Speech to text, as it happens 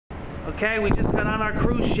Okay, we just got on our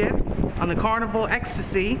cruise ship on the Carnival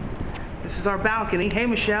Ecstasy. This is our balcony. Hey,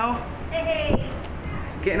 Michelle. Hey.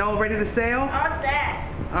 Getting all ready to sail? All set.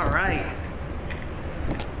 All right.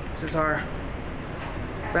 This is our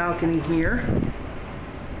balcony here.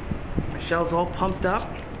 Michelle's all pumped up.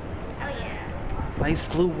 Oh yeah. Nice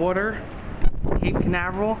blue water. Cape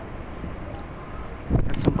Canaveral.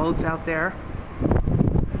 Got some boats out there.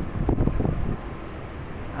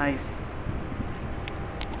 Nice.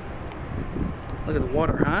 Look at the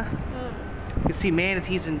water, huh? You can see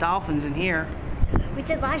manatees and dolphins in here. We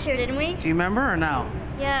did last year, didn't we? Do you remember or no?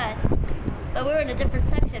 Yes. But we were in a different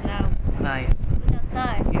section now. Nice. It was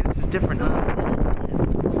outside. Yeah, this is different, huh?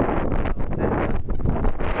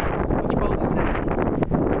 Which boat is that?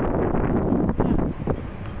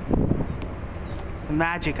 The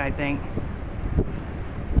Magic, I think.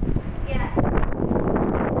 Yeah.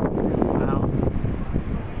 Wow.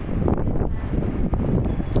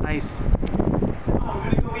 Nice. I'm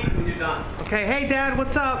gonna go eat when you're done. Okay, hey Dad,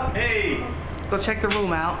 what's up? Hey! Go check the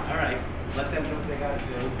room out. Alright, let them do what they gotta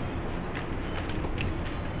do.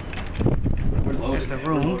 We're loaded. There's the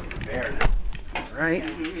room. We're loaded. There now. Right,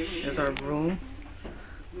 there's our room.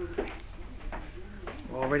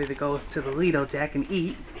 We're all ready to go to the Lido deck and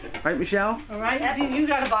eat. Right, Michelle? All right, you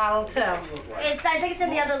got a bottle too. I think it's in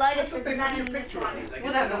the other luggage. It's not in the picture.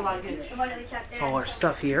 Whatever luggage. The one that we checked there. All our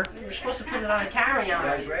stuff here. We're supposed to put it on a carry-on.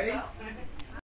 You guys ready?